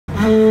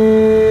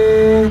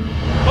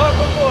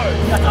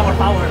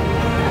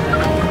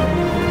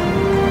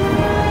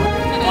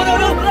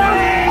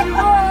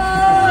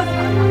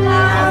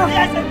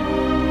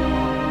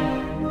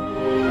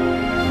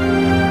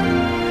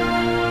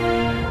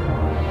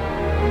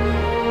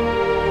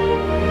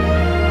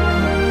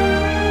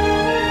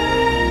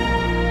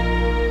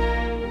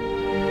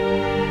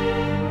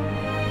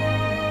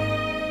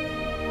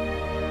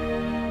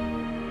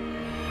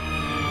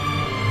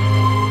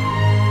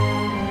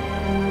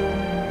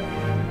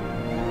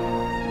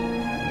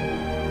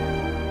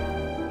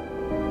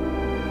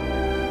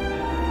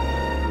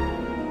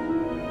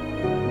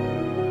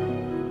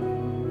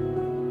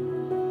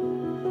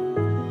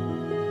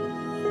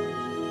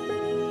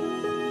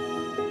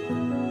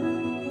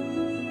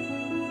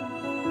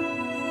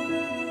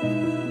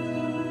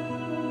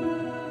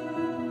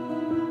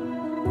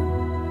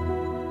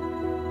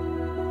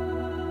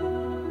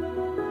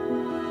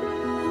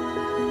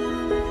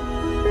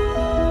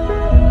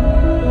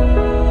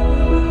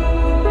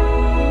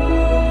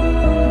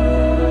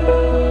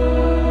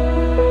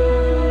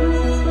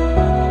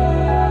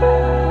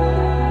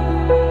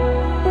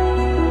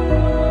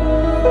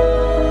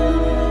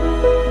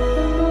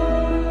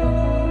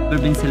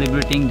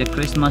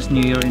Christmas,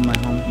 New Year in my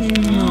home.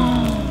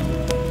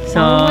 So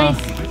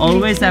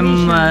always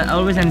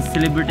I'm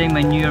celebrating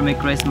my New Year, my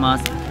Christmas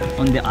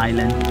on the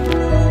island.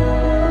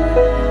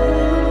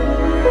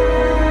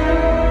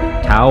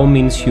 Tao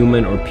means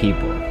human or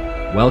people.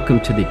 Welcome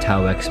to the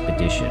Tao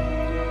expedition,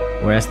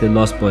 or as the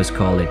Lost Boys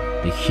call it,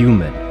 the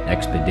human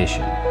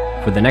expedition.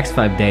 For the next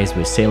 5 days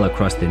we sail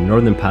across the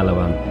northern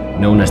Palawan,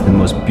 known as the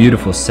most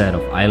beautiful set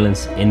of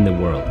islands in the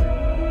world.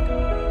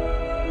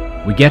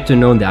 We get to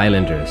know the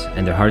islanders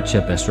and their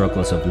hardship and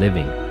struggles of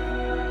living,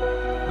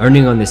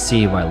 earning on the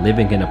sea while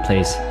living in a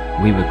place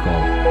we would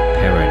call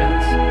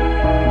paradise.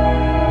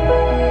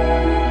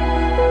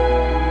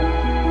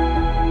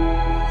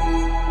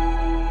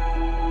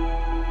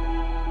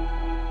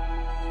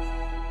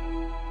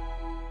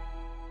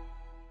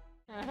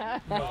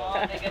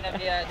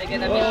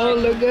 Oh,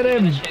 look at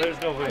him! There's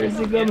no way. Where's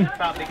he coming?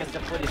 Because the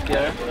food is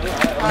here.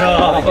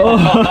 No!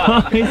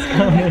 Oh, he's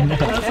coming!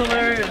 That's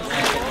hilarious.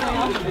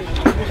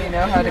 You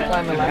know how to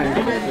climb a ladder.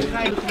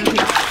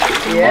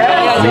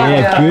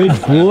 Yeah, good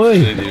boy!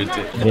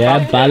 Yeah,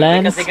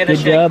 balance. Good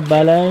job,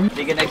 balance.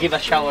 They're gonna give a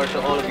shower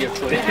to all of your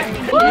food.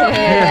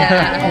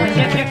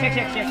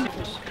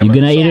 You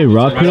gonna eat it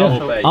raw,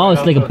 Peter? Oh,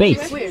 it's like a bait.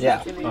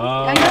 Yeah.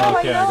 Oh, I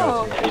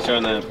know. He's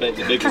trying to bait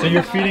the big So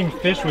you're feeding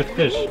fish with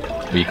fish?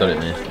 Well, you got it,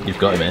 man. You've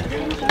got it, man.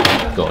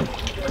 Go on.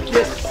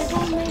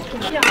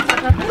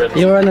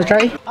 You wanna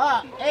try?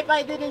 If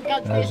I didn't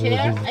catch this here,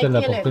 I kill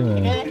it.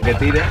 Que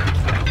tire.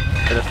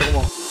 Pero está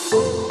como...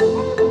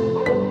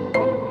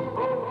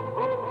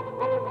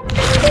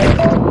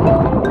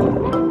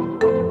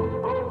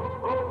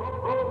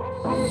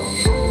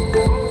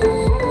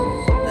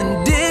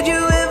 Did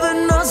you ever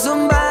know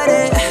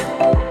somebody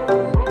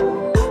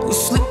who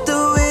slipped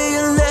away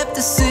and left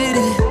the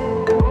city?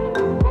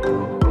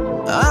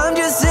 I'm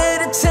just here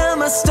to tell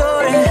my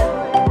story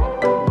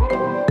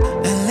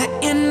and let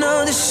you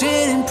know this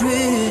shit ain't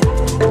pretty.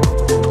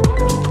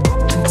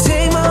 And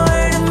take my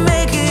word and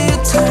make it a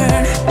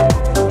turn.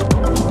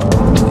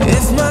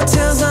 If my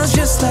tale sounds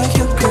just like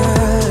your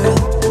girl,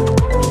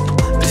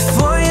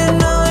 before you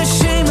know it,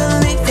 shame will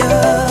leave ya.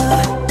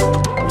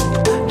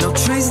 No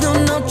trace, no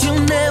note,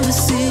 you'll never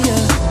see ya.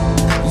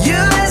 You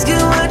ask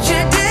her what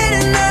you did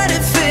and how to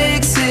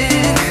fix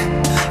it.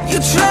 You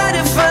try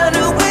to find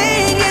a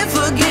way, get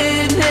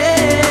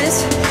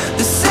forgiveness.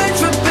 The search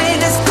for pain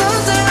is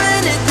closer to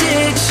an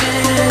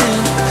addiction.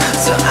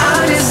 So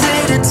I'm just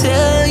here to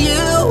tell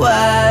you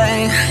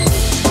why.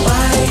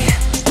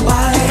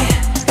 Why?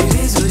 It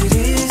is what it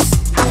is.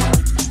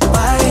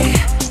 Why?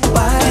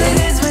 It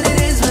is what it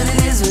is, what it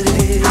is, what it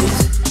is.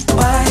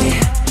 Why?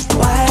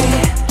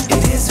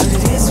 It is what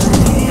it is, what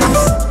it is.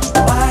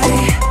 Why?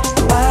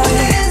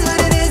 It is what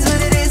it is,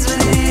 what it is,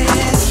 what it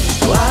is.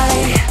 Why?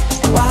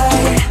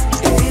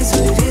 It is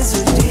what it is,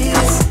 what it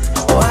is.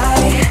 Why?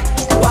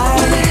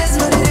 It is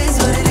what it is,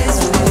 what it is,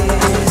 what it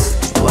is.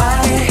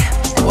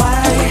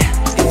 Why?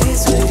 It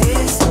is what it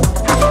is.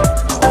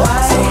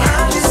 Why?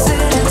 I'm just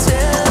here to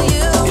tell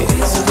you it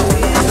is what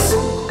it is.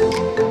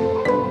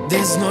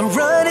 There's no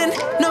running,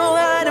 no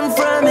hiding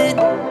from it.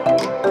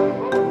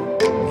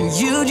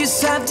 You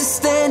just have to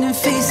stand and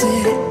face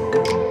it.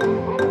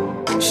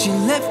 She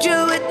left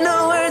you with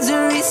no words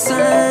or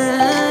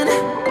reason.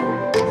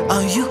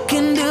 All you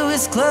can do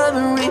is club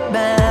and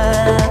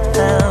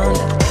rebound.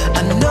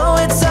 I know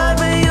it's hard,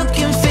 but you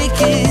can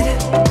fake it.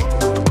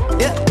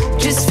 Yeah,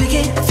 just fake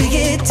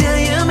it till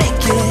you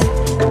make it.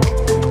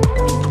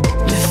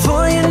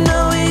 Before you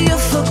know it, you'll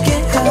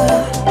forget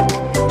her.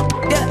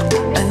 Yeah,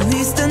 at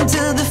least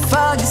until the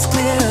fog is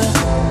clear.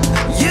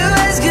 You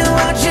ask her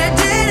what you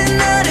did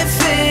and how to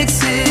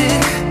fix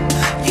it.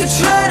 You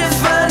try to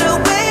find a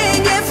way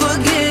and get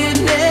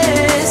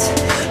forgiveness.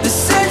 The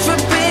search for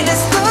pain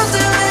is close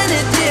to an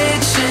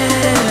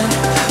addiction.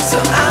 So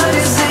I'm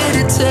just here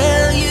to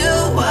tell you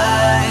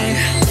why.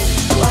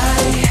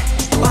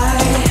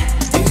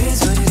 It is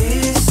what it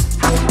is.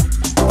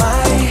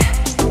 Why?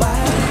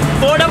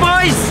 For the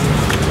boys!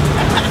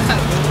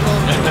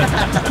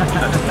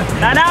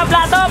 Dada,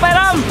 plato,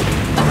 peram!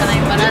 Basta na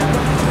yung balat.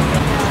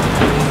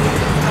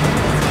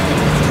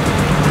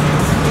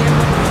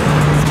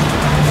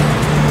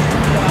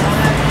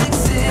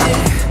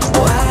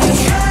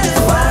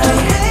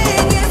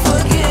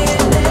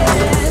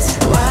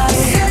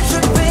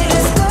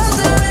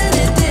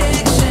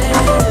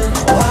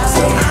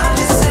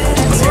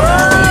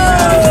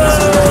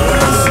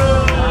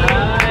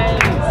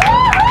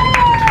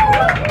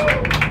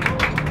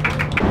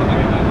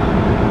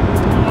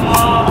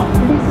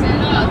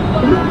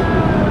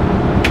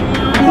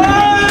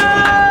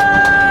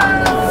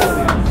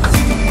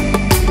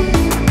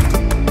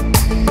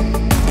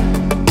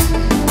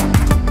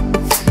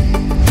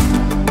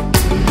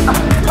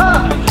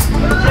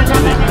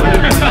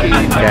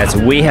 Guys,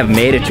 we have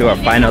made it to our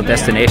final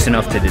destination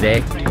of the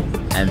day,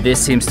 and this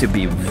seems to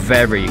be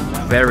very,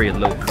 very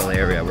local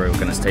area where we're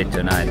gonna stay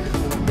tonight.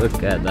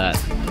 Look at that.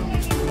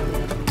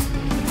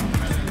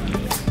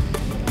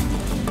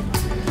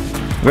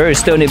 Very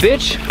stony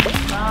beach.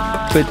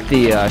 Put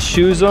the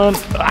shoes on.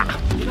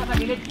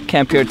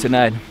 camp here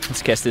tonight.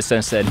 Let's catch the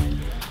sunset.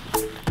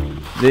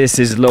 This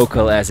is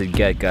local as it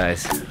gets,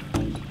 guys.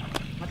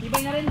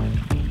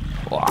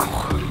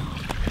 Wow.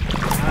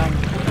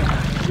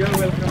 You're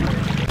welcome.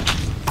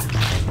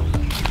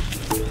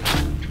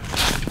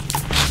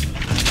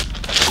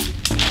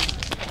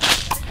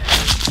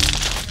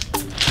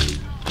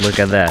 Look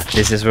at that.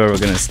 This is where we're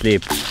gonna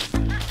sleep.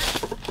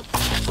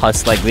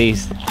 Huts like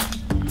these.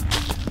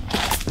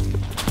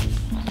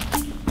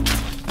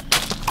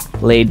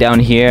 Lay down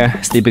here,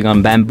 sleeping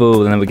on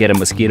bamboo, and then we get a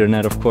mosquito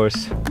net, of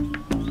course.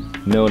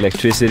 No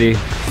electricity.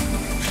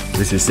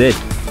 This is it.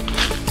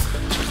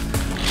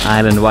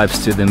 Island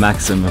vibes to the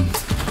maximum.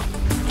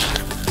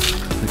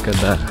 Look at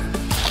that.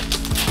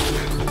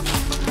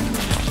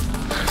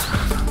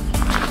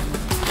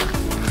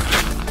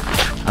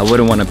 I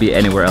wouldn't want to be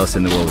anywhere else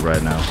in the world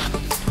right now.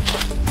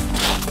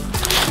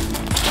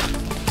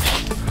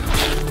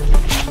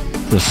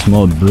 There's a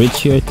small bridge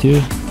here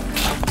too.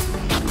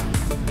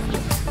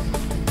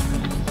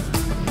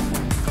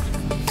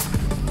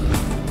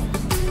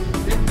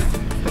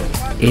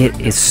 It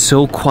is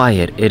so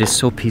quiet, it is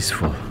so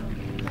peaceful.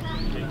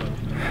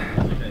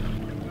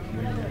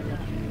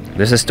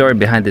 There's a story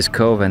behind this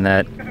cove, and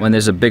that when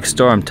there's a big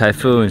storm,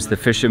 typhoons, the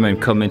fishermen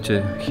come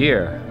into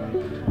here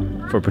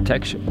for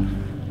protection.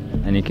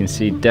 And you can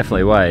see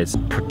definitely why. It's a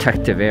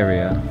protective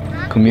area.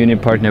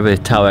 Community partner with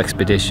the Tao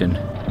Expedition.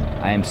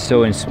 I am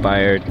so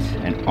inspired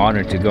and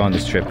honored to go on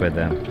this trip with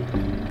them.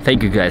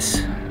 Thank you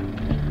guys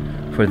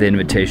for the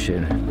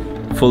invitation.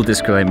 Full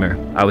disclaimer,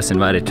 I was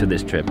invited to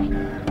this trip.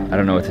 I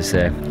don't know what to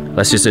say.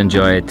 Let's just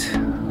enjoy it.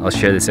 I'll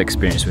share this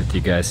experience with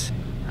you guys.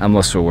 I'm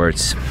lost for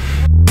words.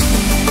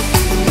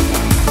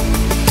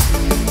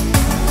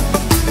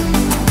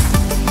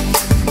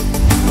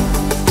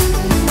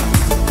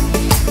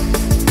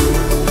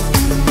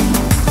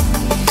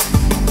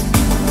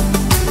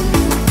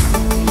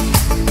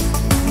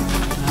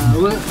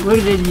 Where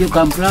did you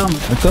come from?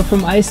 I come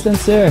from Iceland,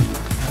 sir.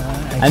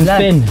 I'm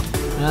Finn.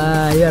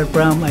 You're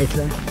from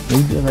Iceland.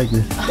 We do like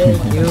this.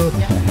 Thank you.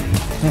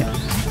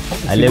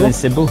 I live in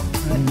Cebu.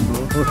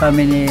 For how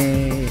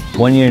many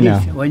 1 year now.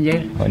 1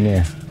 year? 1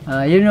 year.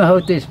 You know how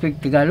to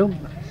speak Tagalog?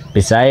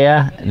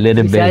 Bisaya, a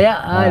little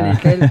Bisaya?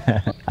 bit.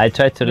 Little. I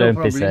tried to No learn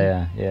problem.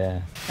 Bisaya.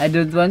 Yeah. I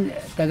don't want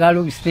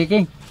Tagalog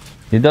speaking.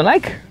 You don't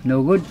like?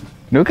 No good.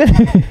 Look at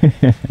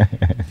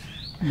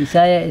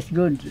Bisaya is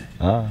good.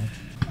 Oh.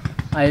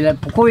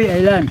 Island, Pukoy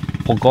Island.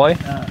 Pukoy?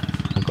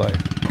 Pukoy.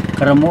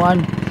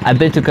 Karamuan. I've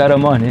been to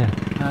Karamon, yeah.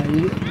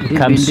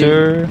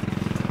 Kamsur,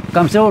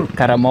 Kamsur.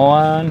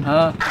 Karamoan.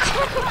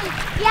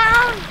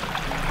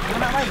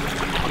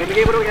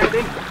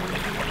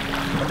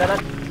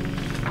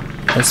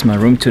 That's my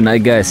room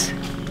tonight, guys.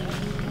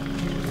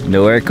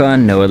 No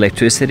aircon, no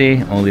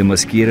electricity, only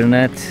mosquito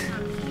net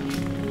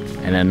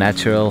and a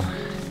natural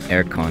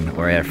aircon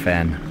or air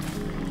fan.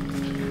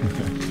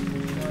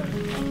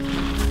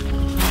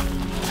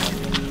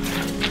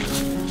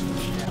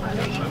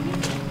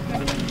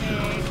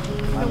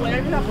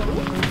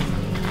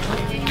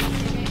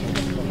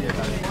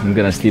 I'm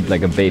gonna sleep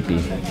like a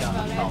baby.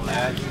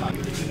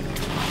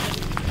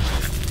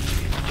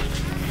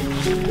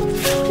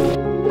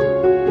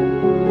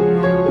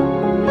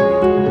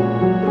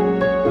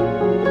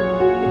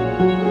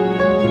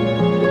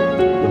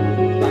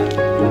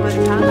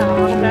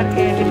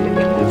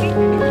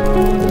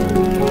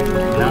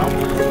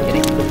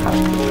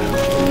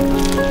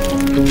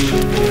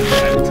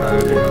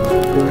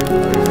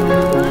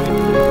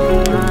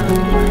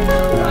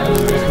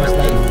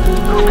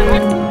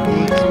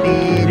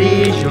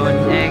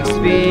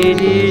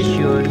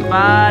 Expedition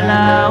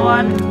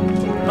Palawan,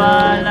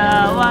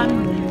 Palawan,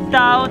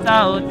 Tao,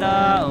 Tao,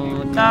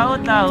 Tao, Tao,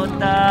 Tao,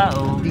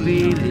 Tao,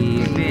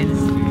 Philippines,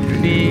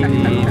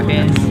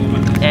 Philippines,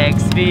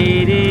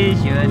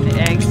 Expedition,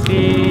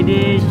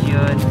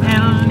 Expedition,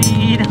 El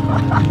Nido,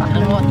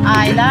 Remote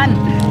island.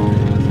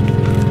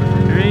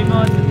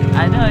 Remote,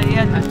 I know,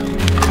 yeah.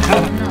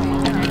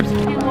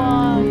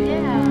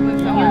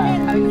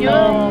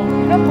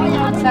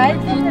 Outside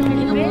in the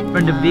Philippines.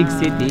 From the big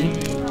city,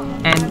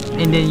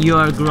 and then you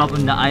are grew up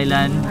on the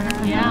island,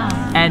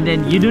 and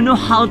then you don't know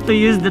how to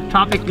use the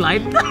traffic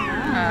light.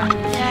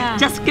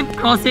 Just keep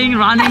crossing,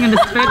 running in the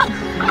street.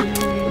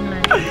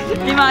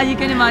 You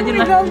can imagine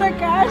like, All the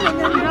cars and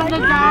then all the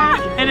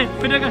cars. and then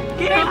with the car,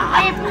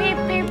 Beep, beep,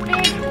 beep,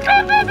 beep.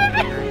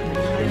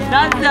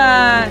 that's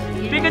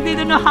because they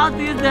don't know how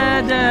to use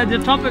the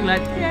traffic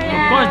light.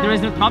 Of course, there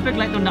is no traffic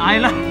light on the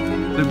island.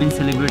 We've been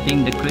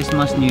celebrating the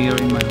Christmas, New Year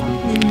in my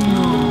home.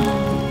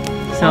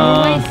 So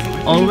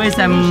always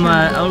I'm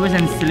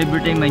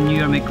celebrating my New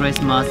Year, my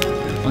Christmas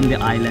on the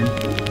island.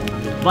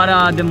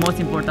 But the most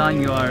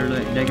important, you are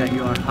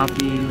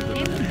happy.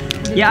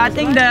 Yeah, I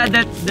think the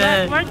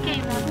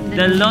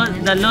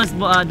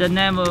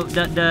name of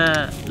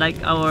the like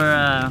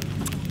our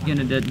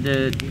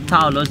the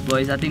Tao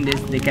Lostboys. I think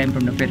they came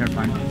from the Peter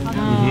Pan.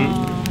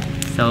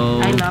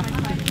 So I love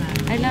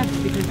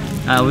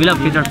because we love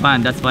Peter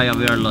Pan. That's why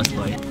we are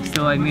Lostboys.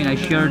 So I mean, I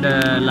share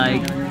the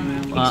like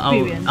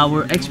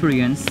our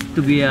experience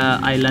to be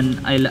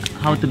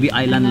how to be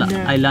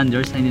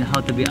islanders and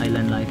how to be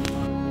island life.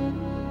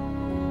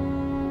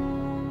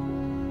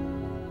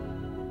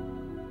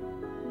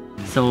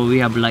 So we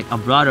have like a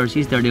brother,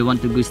 sister, they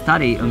want to go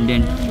study, and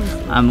then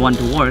I want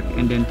to work,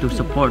 and then to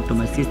support to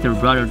my sister,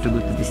 brother to go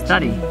to the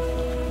study.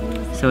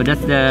 So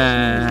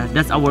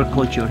that's our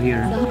culture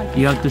here.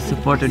 You have to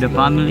support to the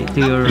family, to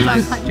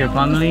your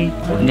family,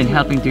 and then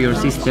helping to your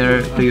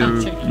sister, to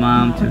your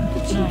mom.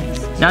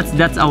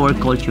 That's our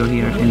culture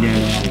here in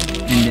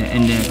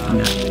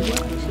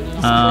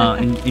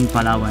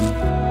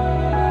Palawan.